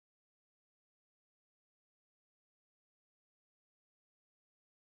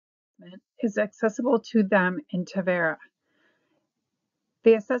assessment is accessible to them in Tavera.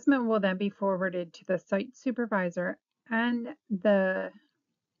 The assessment will then be forwarded to the site supervisor and the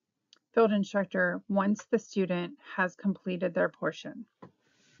field instructor once the student has completed their portion.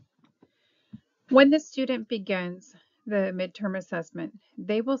 When the student begins the midterm assessment,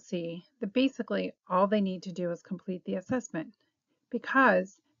 they will see that basically all they need to do is complete the assessment,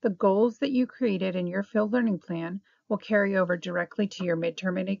 because the goals that you created in your field learning plan will carry over directly to your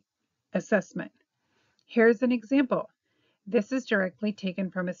midterm assessment. Here's an example. This is directly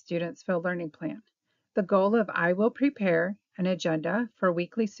taken from a student's field learning plan. The goal of I will prepare an agenda for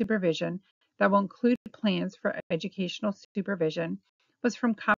weekly supervision that will include plans for educational supervision was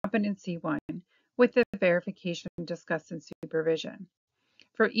from competency 1 with the verification discussed in supervision.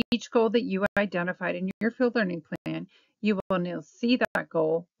 For each goal that you identified in your field learning plan, you will now see that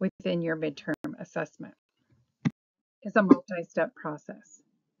goal within your midterm assessment. It's a multi-step process.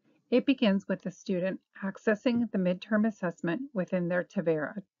 It begins with the student accessing the midterm assessment within their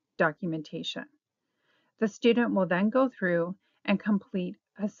Tavera documentation. The student will then go through and complete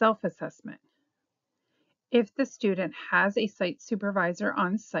a self-assessment. If the student has a site supervisor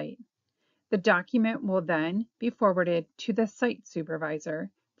on site, the document will then be forwarded to the site supervisor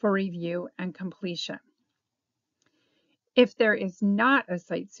for review and completion. If there is not a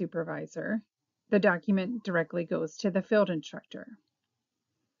site supervisor, the document directly goes to the field instructor.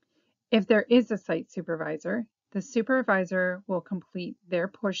 If there is a site supervisor, the supervisor will complete their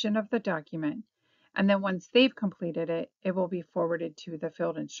portion of the document, and then once they've completed it, it will be forwarded to the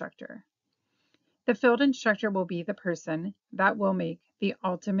field instructor. The field instructor will be the person that will make the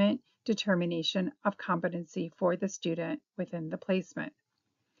ultimate determination of competency for the student within the placement.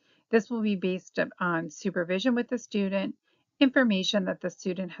 This will be based on supervision with the student, information that the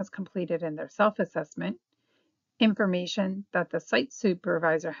student has completed in their self-assessment, information that the site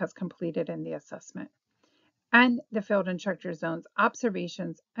supervisor has completed in the assessment, and the field instructor's own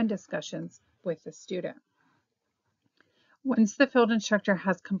observations and discussions with the student. Once the field instructor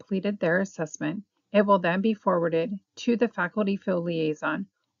has completed their assessment, it will then be forwarded to the faculty field liaison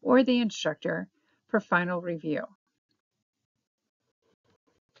or the instructor for final review.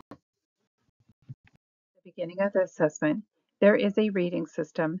 At the beginning of the assessment, there is a rating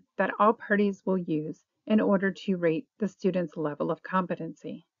system that all parties will use in order to rate the student's level of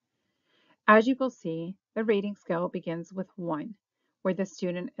competency. As you will see, the rating scale begins with 1, where the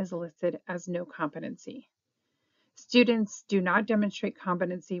student is listed as no competency. Students do not demonstrate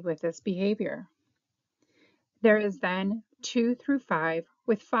competency with this behavior. There is then 2 through 5,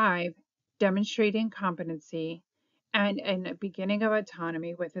 with 5 demonstrating competency and a beginning of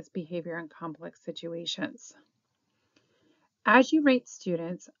autonomy with this behavior in complex situations. As you rate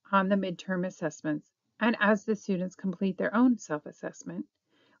students on the midterm assessments, and as the students complete their own self-assessment,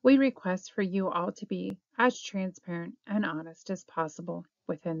 we request for you all to be as transparent and honest as possible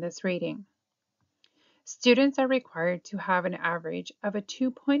within this rating. Students are required to have an average of a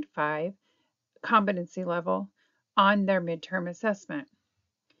 2.5 competency level on their midterm assessment.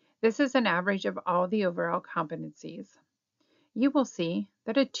 This is an average of all the overall competencies. You will see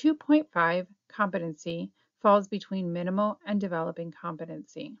that a 2.5 competency falls between minimal and developing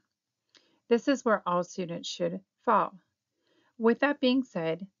competency. This is where all students should fall. With that being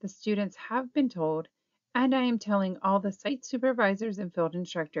said, the students have been told, and I am telling all the site supervisors and field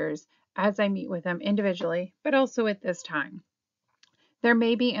instructors as I meet with them individually, but also at this time. There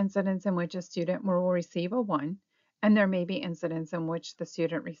may be incidents in which a student will receive a 1, and there may be incidents in which the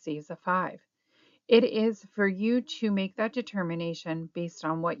student receives a 5. It is for you to make that determination based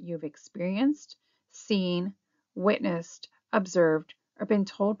on what you've experienced, seen, witnessed, observed, or been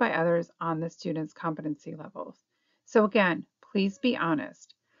told by others on the student's competency levels. So again, please be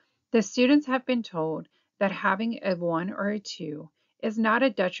honest. The students have been told that having a 1 or a 2 is not a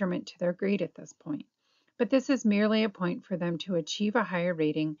detriment to their grade at this point, but this is merely a point for them to achieve a higher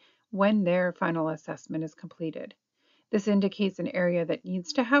rating when their final assessment is completed. This indicates an area that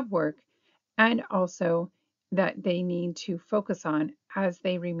needs to have work and also that they need to focus on as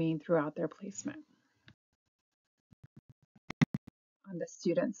they remain throughout their placement. On the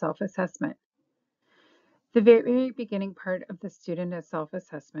student self-assessment. The very beginning part of the student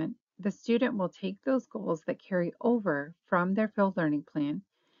self-assessment, the student will take those goals that carry over from their field learning plan,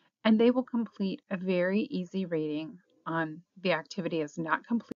 and they will complete a very easy rating on the activity is not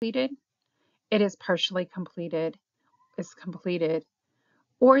completed, it is partially completed, is completed,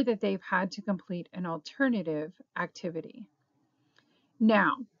 or that they've had to complete an alternative activity.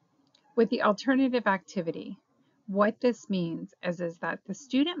 Now, with the alternative activity, what this means is that the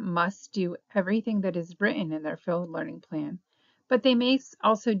student must do everything that is written in their field learning plan, but they may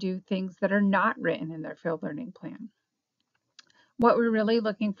also do things that are not written in their field learning plan. What we're really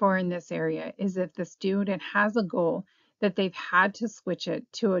looking for in this area is if the student has a goal that they've had to switch it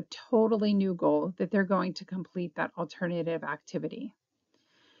to a totally new goal that they're going to complete that alternative activity.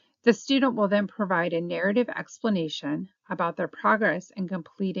 The student will then provide a narrative explanation about their progress in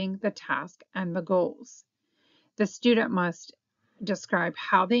completing the task and the goals. The student must describe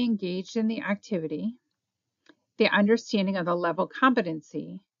how they engaged in the activity, the understanding of the level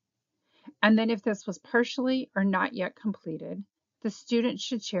competency, and then if this was partially or not yet completed, the student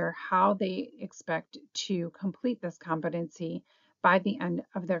should share how they expect to complete this competency by the end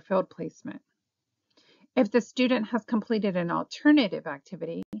of their field placement. If the student has completed an alternative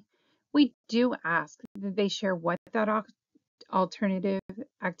activity, we do ask that they share what that alternative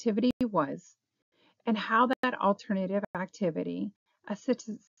activity was and how that alternative activity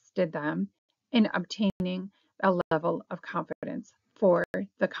assisted them in obtaining a level of competence for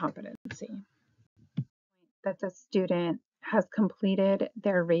the competency. That the student has completed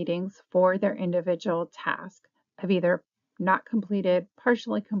their ratings for their individual task of either not completed,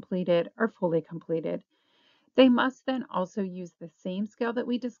 partially completed, or fully completed. They must then also use the same scale that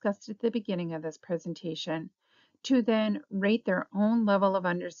we discussed at the beginning of this presentation to then rate their own level of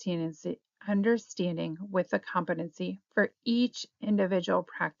understanding with the competency for each individual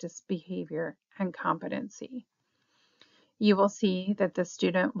practice behavior and competency. You will see that the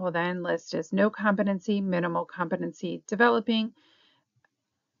student will then list as no competency, minimal competency, developing,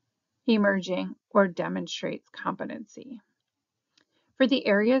 emerging, or demonstrates competency. For the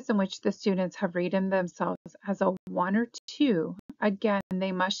areas in which the students have rated themselves as a 1 or 2, again,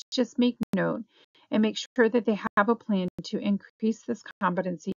 they must just make note and make sure that they have a plan to increase this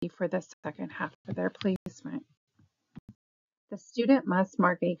competency for the second half of their placement. The student must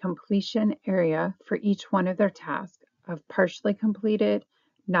mark a completion area for each one of their tasks of partially completed,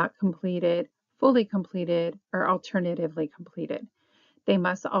 not completed, fully completed, or alternatively completed. They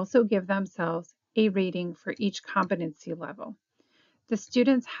must also give themselves a rating for each competency level. The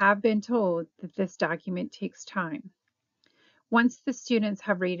students have been told that this document takes time. Once the students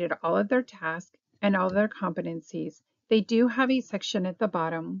have rated all of their tasks and all of their competencies, they do have a section at the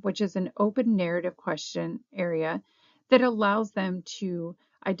bottom, which is an open narrative question area that allows them to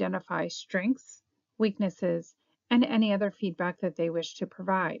identify strengths, weaknesses, and any other feedback that they wish to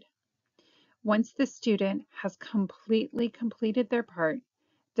provide. Once the student has completely completed their part,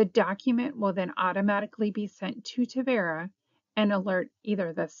 the document will then automatically be sent to Tavera and alert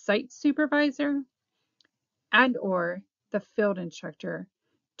either the site supervisor and/or the field instructor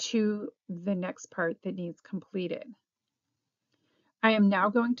to the next part that needs completed. I am now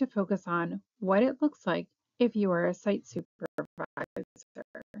going to focus on what it looks like if you are a site supervisor.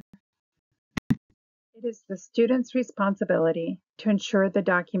 It is the student's responsibility to ensure the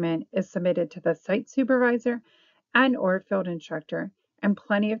document is submitted to the site supervisor and/or field instructor and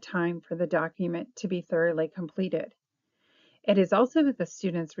plenty of time for the document to be thoroughly completed. It is also the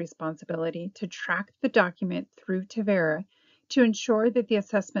student's responsibility to track the document through Tavera to ensure that the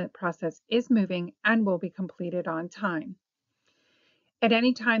assessment process is moving and will be completed on time. At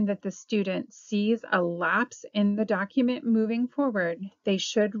any time that the student sees a lapse in the document moving forward, they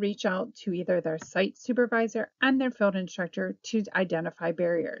should reach out to either their site supervisor and their field instructor to identify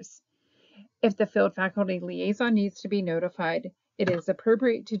barriers. If the field faculty liaison needs to be notified, it is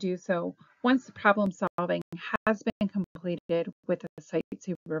appropriate to do so once the problem solving has been completed with the site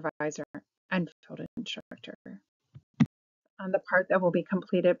supervisor and field instructor on the part that will be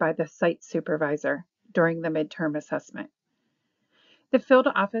completed by the site supervisor during the midterm assessment. The field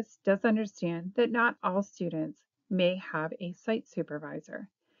office does understand that not all students may have a site supervisor.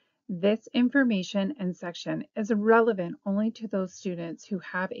 This information and section is relevant only to those students who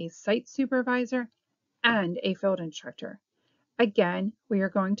have a site supervisor and a field instructor. Again, we are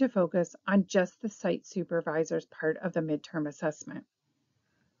going to focus on just the site supervisor's part of the midterm assessment.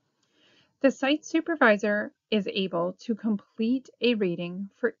 The site supervisor is able to complete a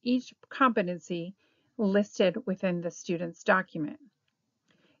rating for each competency listed within the student's document.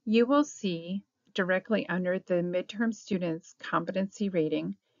 You will see directly under the midterm student's competency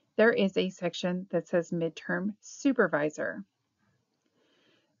rating, there is a section that says Midterm Supervisor.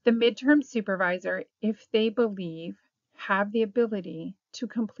 The midterm supervisor, if they believe, have the ability to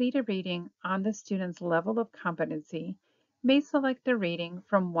complete a rating on the student's level of competency, may select the rating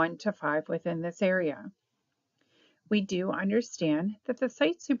from 1 to 5 within this area. We do understand that the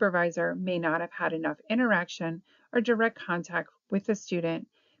site supervisor may not have had enough interaction or direct contact with the student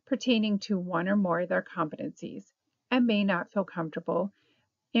pertaining to one or more of their competencies and may not feel comfortable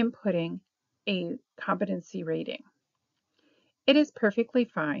inputting a competency rating. It is perfectly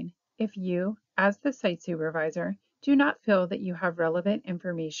fine if you, as the site supervisor, do not feel that you have relevant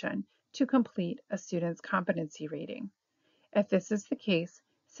information to complete a student's competency rating. If this is the case,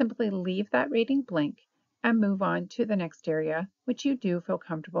 simply leave that rating blank and move on to the next area which you do feel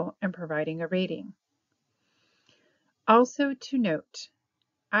comfortable in providing a rating. Also to note,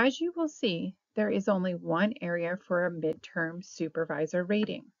 as you will see, there is only one area for a midterm supervisor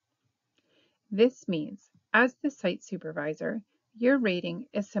rating. This means, as the site supervisor, your rating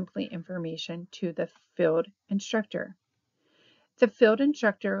is simply information to the field instructor. The field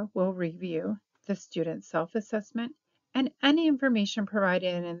instructor will review the student's self-assessment and any information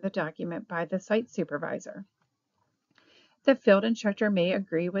provided in the document by the site supervisor. The field instructor may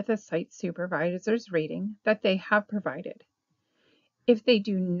agree with the site supervisor's rating that they have provided. If they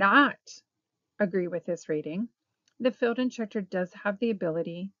do not agree with this rating, the field instructor does have the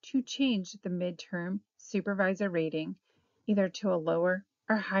ability to change the midterm supervisor rating either to a lower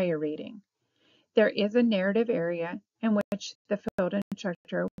or higher rating. There is a narrative area in which the field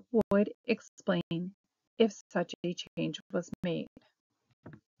instructor would explain if such a change was made.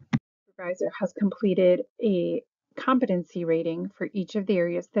 The supervisor has completed a competency rating for each of the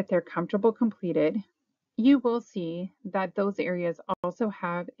areas that they're comfortable completed. You will see that those areas also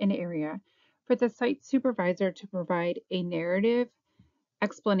have an area for the site supervisor to provide a narrative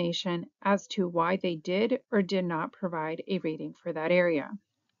explanation as to why they did or did not provide a rating for that area.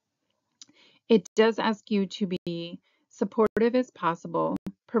 It does ask you to be supportive as possible,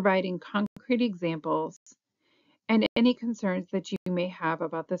 providing concrete examples and any concerns that you may have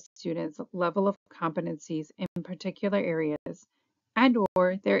about the student's level of competencies in particular areas and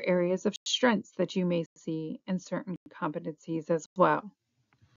or their areas of strengths that you may see in certain competencies as well.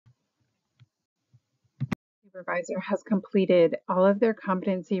 The supervisor has completed all of their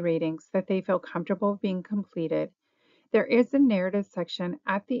competency ratings that they feel comfortable being completed. There is a narrative section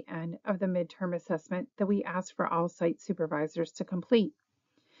at the end of the midterm assessment that we ask for all site supervisors to complete.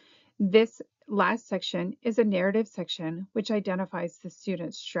 This last section is a narrative section which identifies the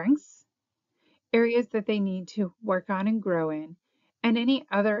student's strengths, areas that they need to work on and grow in, and any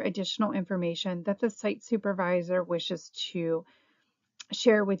other additional information that the site supervisor wishes to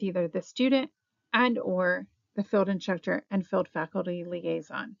share with either the student and or the field instructor and field faculty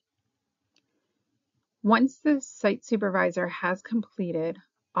liaison. Once the site supervisor has completed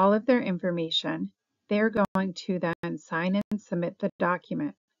all of their information, they're going to then sign and submit the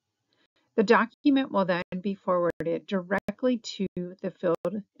document. The document will then be forwarded directly to the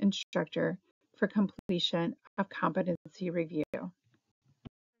field instructor for completion of competency review. When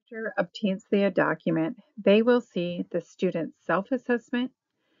the instructor obtains the document, they will see the student's self-assessment,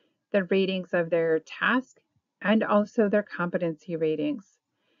 the ratings of their task, and also their competency ratings.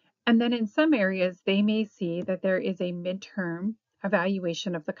 And then in some areas, they may see that there is a midterm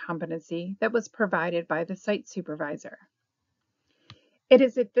evaluation of the competency that was provided by the site supervisor. It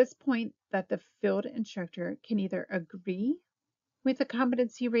is at this point that the field instructor can either agree with the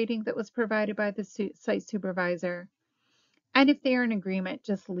competency rating that was provided by the site supervisor, and if they are in agreement,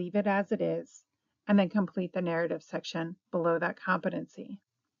 just leave it as it is, and then complete the narrative section below that competency.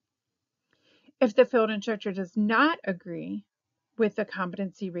 If the field instructor does not agree with the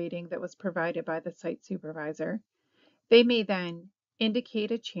competency rating that was provided by the site supervisor, they may then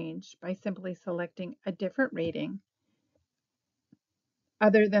indicate a change by simply selecting a different rating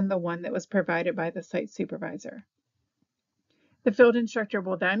other than the one that was provided by the site supervisor. The field instructor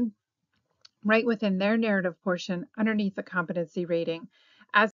will then write within their narrative portion underneath the competency rating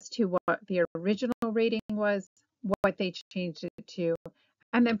as to what the original rating was, what they changed it to,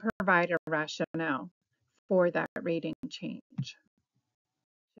 and then provide a rationale for that rating change.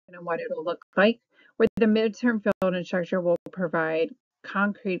 And what it'll look like, where the midterm field instructor will provide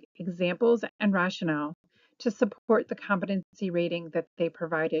concrete examples and rationale to support the competency rating that they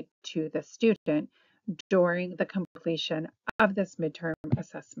provided to the student during the completion of this midterm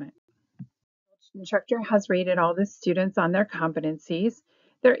assessment. The instructor has rated all the students on their competencies.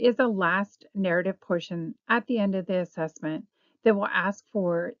 There is a last narrative portion at the end of the assessment that will ask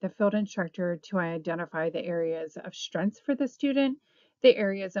for the field instructor to identify the areas of strengths for the student, the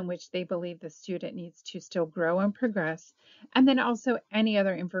areas in which they believe the student needs to still grow and progress, and then also any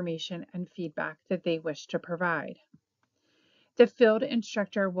other information and feedback that they wish to provide. The field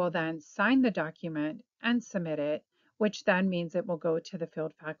instructor will then sign the document and submit it, which then means it will go to the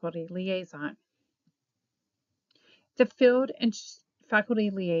field faculty liaison. The field and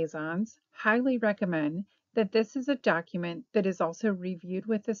faculty liaisons highly recommend that this is a document that is also reviewed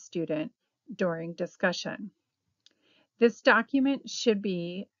with the student during discussion. This document should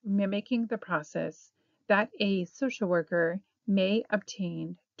be mimicking the process that a social worker may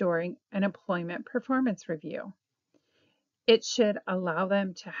obtain during an employment performance review. It should allow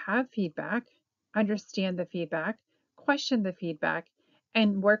them to have feedback, understand the feedback, question the feedback,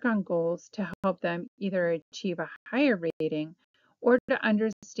 and work on goals to help them either achieve a higher rating or to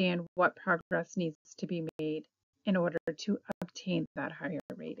understand what progress needs to be made in order to obtain that higher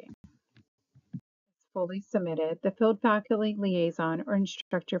rating. Fully submitted, the field faculty liaison or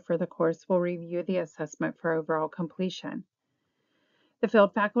instructor for the course will review the assessment for overall completion. The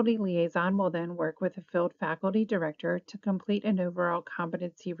field faculty liaison will then work with the field faculty director to complete an overall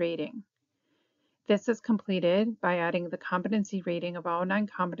competency rating. This is completed by adding the competency rating of all 9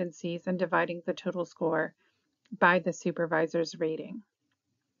 competencies and dividing the total score by the supervisor's rating.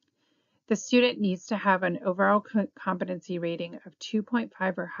 The student needs to have an overall competency rating of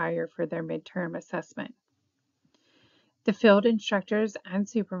 2.5 or higher for their midterm assessment. The field instructors and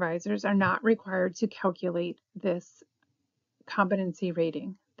supervisors are not required to calculate this competency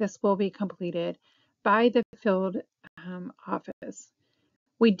rating. This will be completed by the field office.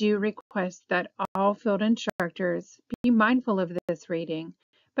 We do request that all field instructors be mindful of this rating,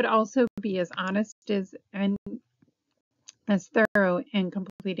 but also be as honest and as thorough in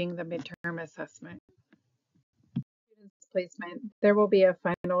completing the midterm assessment. Students' placement, there will be a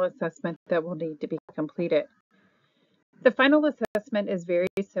final assessment that will need to be completed. The final assessment is very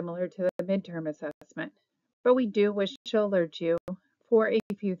similar to the midterm assessment, but we do wish to alert you for a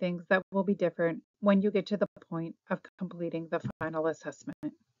few things that will be different when you get to the point of completing the final assessment.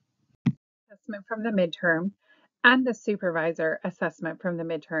 Assessment from the midterm and the supervisor assessment from the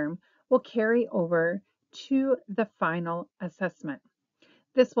midterm will carry over to the final assessment.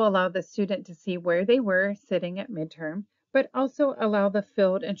 This will allow the student to see where they were sitting at midterm, but also allow the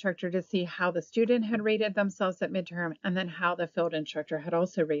field instructor to see how the student had rated themselves at midterm and then how the field instructor had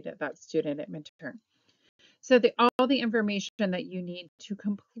also rated that student at midterm. So all the information that you need to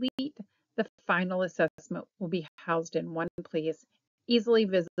complete the final assessment will be housed in one place, easily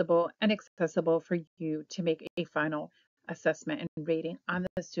visible and accessible for you to make a final assessment and rating on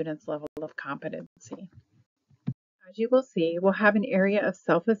the student's level of competency. As you will see, we'll have an area of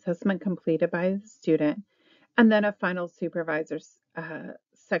self-assessment completed by the student, and then a final supervisor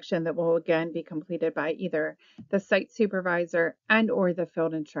section that will again be completed by either the site supervisor and or the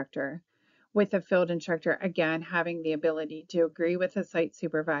field instructor, with the field instructor again having the ability to agree with the site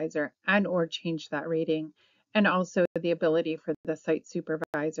supervisor and or change that rating, and also the ability for the site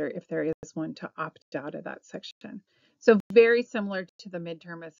supervisor, if there is one, to opt out of that section. So very similar to the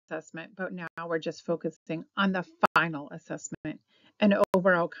midterm assessment, but now we're just focusing on the final assessment and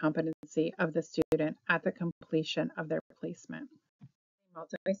overall competency of the student at the completion of their placement.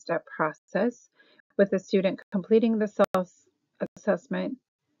 Multi-step process with the student completing the self-assessment,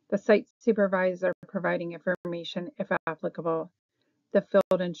 the site supervisor providing information if applicable, the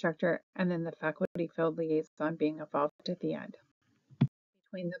field instructor, and then the faculty field liaison being involved at the end.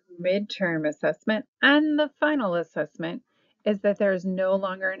 Between the midterm assessment and the final assessment is that there is no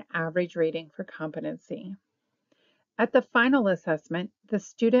longer an average rating for competency. At the final assessment, the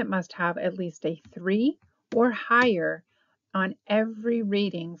student must have at least a 3 or higher on every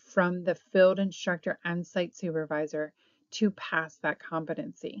rating from the field instructor and site supervisor to pass that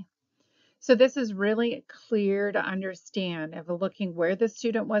competency. So this is really clear to understand of looking where the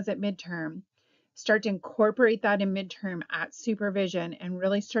student was at midterm, start to incorporate that in midterm at supervision, and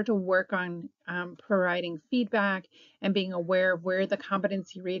really start to work on providing feedback and being aware of where the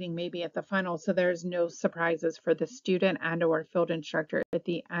competency rating may be at the final, so there's no surprises for the student and or field instructor at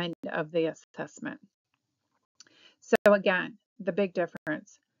the end of the assessment. So again, the big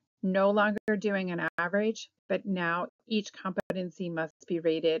difference, no longer doing an average, but now each competency must be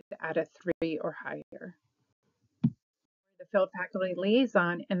rated at a 3 or higher. The field faculty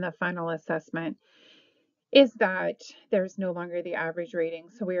liaison in the final assessment is that there's no longer the average rating.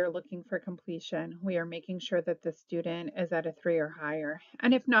 So we are looking for completion. We are making sure that the student is at a 3 or higher.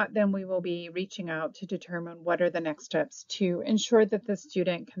 And if not, then we will be reaching out to determine what are the next steps to ensure that the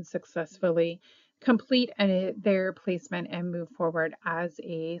student can successfully complete their placement and move forward as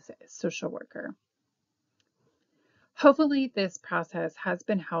a social worker. Hopefully this process has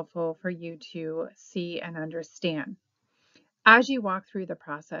been helpful for you to see and understand. As you walk through the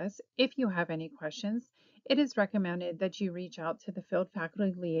process, if you have any questions, it is recommended that you reach out to the field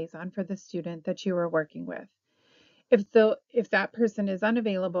faculty liaison for the student that you are working with. If that person is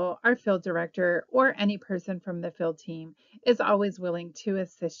unavailable, our field director or any person from the field team is always willing to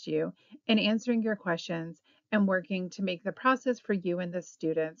assist you in answering your questions and working to make the process for you and the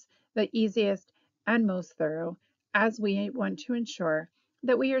students the easiest and most thorough, as we want to ensure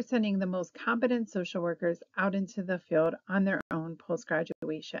that we are sending the most competent social workers out into the field on their own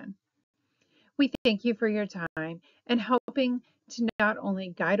post-graduation. We thank you for your time and helping to not only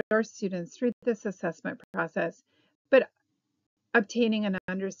guide our students through this assessment process, but obtaining an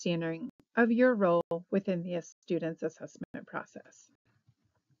understanding of your role within the student's assessment process.